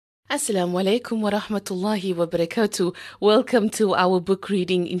Assalamu alaikum wa rahmatullahi wa barakatuh. Welcome to our book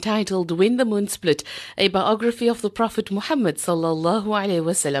reading entitled When the Moon Split, a biography of the Prophet Muhammad sallallahu alaihi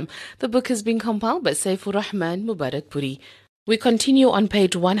wasallam. The book has been compiled by Safiur-Rahman Mubarakpuri. We continue on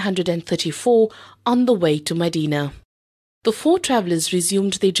page 134, On the Way to Medina. The four travellers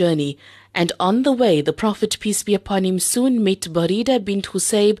resumed their journey, and on the way the Prophet, peace be upon him, soon met Barida bint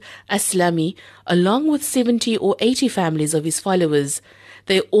Husayb Aslami, along with 70 or 80 families of his followers.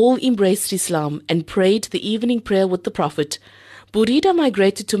 They all embraced Islam and prayed the evening prayer with the Prophet. Barida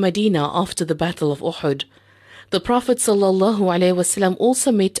migrated to Medina after the Battle of Uhud. The Prophet ﷺ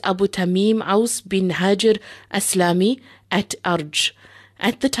also met Abu Tamim Aus bin Hajar Aslami at Arj.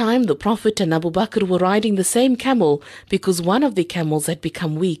 At the time, the Prophet and Abu Bakr were riding the same camel because one of their camels had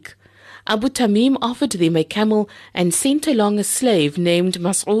become weak. Abu Tamim offered them a camel and sent along a slave named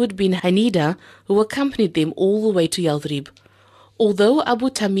Mas'ud bin Hanida, who accompanied them all the way to Yathrib. Although Abu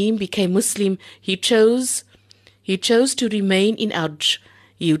Tamim became Muslim, he chose to remain in Arj.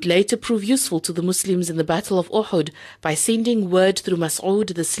 He would later prove useful to the Muslims in the Battle of Uhud by sending word through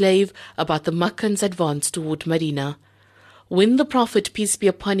Mas'ud the slave about the Makkans' advance toward Medina. When the Prophet, peace be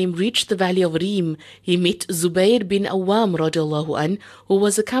upon him, reached the valley of Reem, he met Zubayr bin Awam radiallahu an, who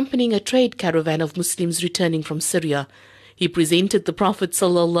was accompanying a trade caravan of Muslims returning from Syria. He presented the Prophet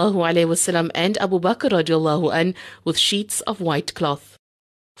sallallahu alaihi wasallam and Abu Bakr radiallahu an with sheets of white cloth.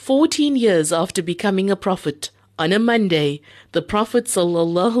 14 years after becoming a prophet, on a Monday, the Prophet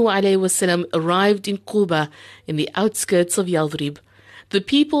sallallahu alaihi wasallam arrived in Quba in the outskirts of Yathrib. The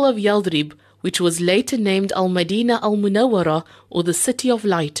people of Yathrib, which was later named Al-Madinah Al-Munawwara, or the City of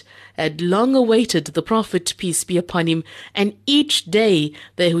Light, had long awaited the Prophet, peace be upon him, and each day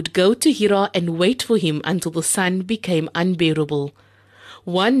they would go to Hira and wait for him until the sun became unbearable.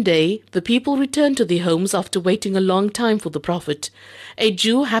 One day, the people returned to their homes after waiting a long time for the Prophet. A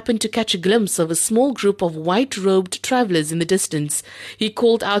Jew happened to catch a glimpse of a small group of white-robed travelers in the distance. He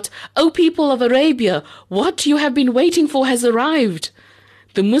called out, "O people of Arabia, what you have been waiting for has arrived."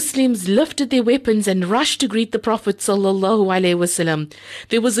 The Muslims lifted their weapons and rushed to greet the Prophet sallallahu alaihi wasallam.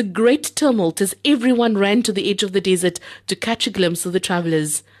 There was a great tumult as everyone ran to the edge of the desert to catch a glimpse of the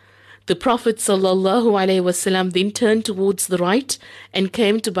travellers. The Prophet sallallahu alaihi wasallam then turned towards the right and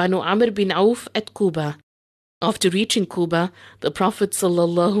came to Banu Amr bin Auf at Quba. After reaching Quba, the Prophet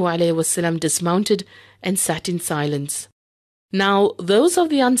sallallahu alaihi wasallam dismounted and sat in silence. Now, those of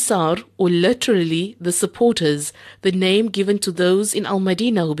the Ansar, or literally the supporters, the name given to those in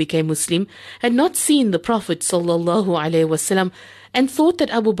Al-Madinah who became Muslim, had not seen the Prophet sallallahu alaihi wasallam and thought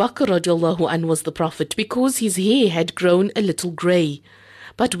that Abu Bakr radiallahu an was the Prophet because his hair had grown a little grey.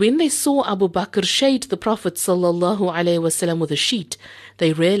 But when they saw Abu Bakr shade the Prophet sallallahu alaihi wasallam with a sheet,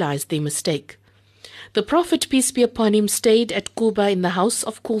 they realized their mistake. The Prophet, peace be upon him, stayed at Quba in the house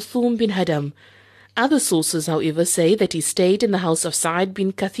of Kulthum bin Hadam. Other sources, however, say that he stayed in the house of Sa'id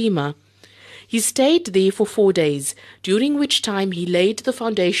bin Kathima. He stayed there for 4 days, during which time he laid the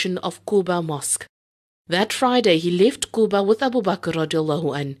foundation of Quba Mosque. That Friday he left Quba with Abu Bakr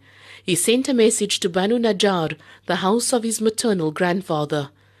radiallahu an. He sent a message to Banu Najjar, the house of his maternal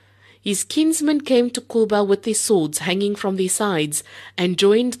grandfather. His kinsmen came to Quba with their swords hanging from their sides and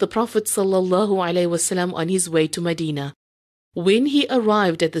joined the Prophet sallallahu alaihi wasallam on his way to Medina. When he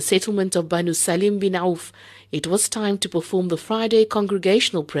arrived at the settlement of Banu Salim bin Auf, it was time to perform the Friday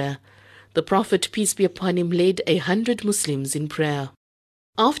congregational prayer. The Prophet, peace be upon him, led 100 Muslims in prayer.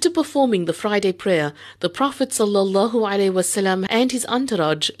 After performing the Friday prayer, the Prophet ﷺ and his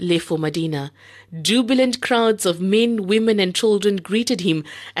entourage left for Medina. Jubilant crowds of men, women and children greeted him,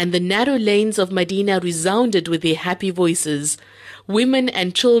 and the narrow lanes of Medina resounded with their happy voices. Women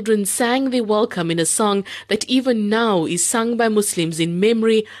and children sang their welcome in a song that even now is sung by Muslims in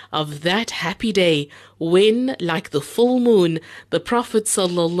memory of that happy day when, like the full moon, the Prophet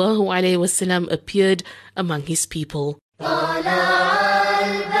ﷺ appeared among his people.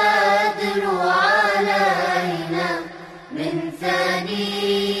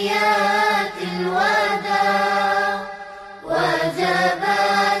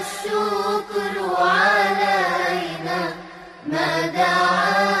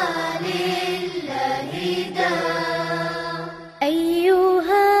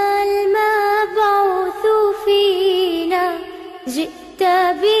 جئت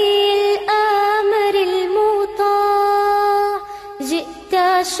بالأمر المطاع جئت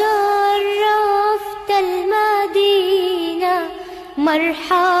شرفت المدينة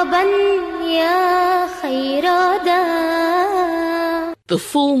مرحبا يا خير داع. The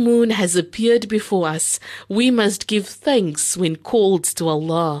full moon has appeared before us. We must give thanks when called to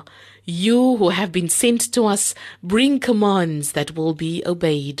Allah. You who have been sent to us, bring commands that will be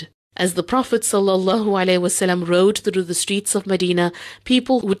obeyed. As the Prophet ﷺ rode through the streets of Medina,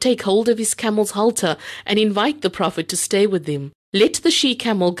 people would take hold of his camel's halter and invite the Prophet to stay with them. "Let the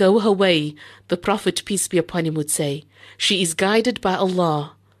she-camel go her way," the Prophet, peace be upon him, would say. "She is guided by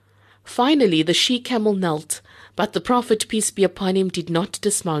Allah." Finally, the she-camel knelt, but the Prophet, peace be upon him, did not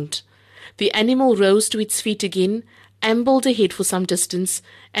dismount. The animal rose to its feet again, ambled ahead for some distance,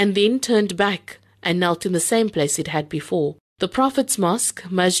 and then turned back and knelt in the same place it had before. The Prophet's mosque,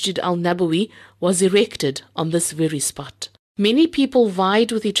 Masjid al-Nabawi, was erected on this very spot. Many people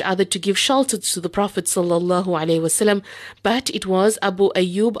vied with each other to give shelter to the Prophet ﷺ, but it was Abu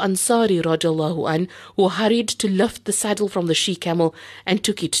Ayyub Ansari radiallahu an who hurried to lift the saddle from the she-camel and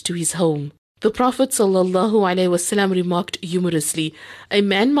took it to his home. The Prophet ﷺ remarked humorously, "A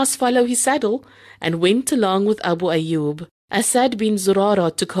man must follow his saddle," and went along with Abu Ayyub. Asad bin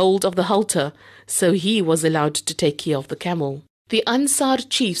Zurara took hold of the halter, so he was allowed to take care of the camel. The Ansar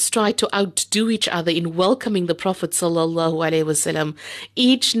chiefs tried to outdo each other in welcoming the Prophet ﷺ.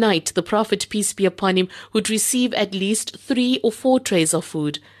 Each night, the Prophet, peace be upon him, would receive at least 3 or 4 trays of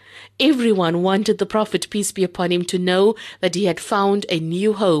food. Everyone wanted the Prophet, peace be upon him, to know that he had found a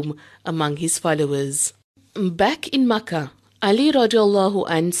new home among his followers. Back in Makkah, Ali radiallahu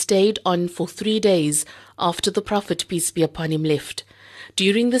an stayed on for 3 days after the Prophet, peace be upon him, left.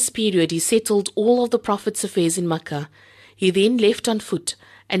 During this period, he settled all of the Prophet's affairs in Makkah. He then left on foot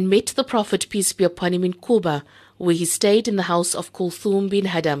and met the Prophet, peace be upon him, in Quba, where he stayed in the house of Kulthum bin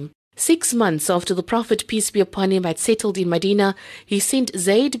Hadam. 6 months after the Prophet, peace be upon him, had settled in Medina, he sent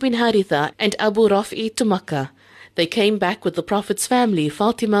Zayd bin Haritha and Abu Rafi to Makkah. They came back with the Prophet's family,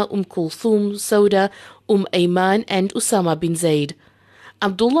 Fatima, Kulthum, Sauda, Ayman and Usama bin Zayd.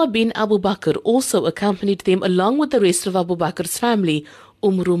 Abdullah bin Abu Bakr also accompanied them along with the rest of Abu Bakr's family,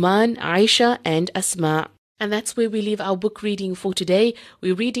 Ruman, Aisha and Asma. And that's where we leave our book reading for today.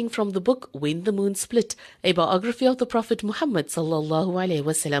 We're reading from the book When the Moon Split, a biography of the Prophet Muhammad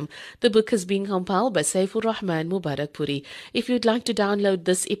ﷺ. The book is being compiled by Safiur-Rahman Mubarakpuri. If you'd like to download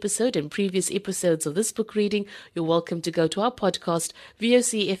this episode and previous episodes of this book reading, you're welcome to go to our podcast,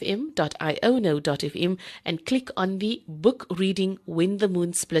 vocfm.iono.fm, and click on the book reading When the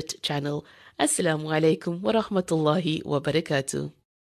Moon Split channel. Assalamu alaikum wa rahmatullahi wa barakatuh.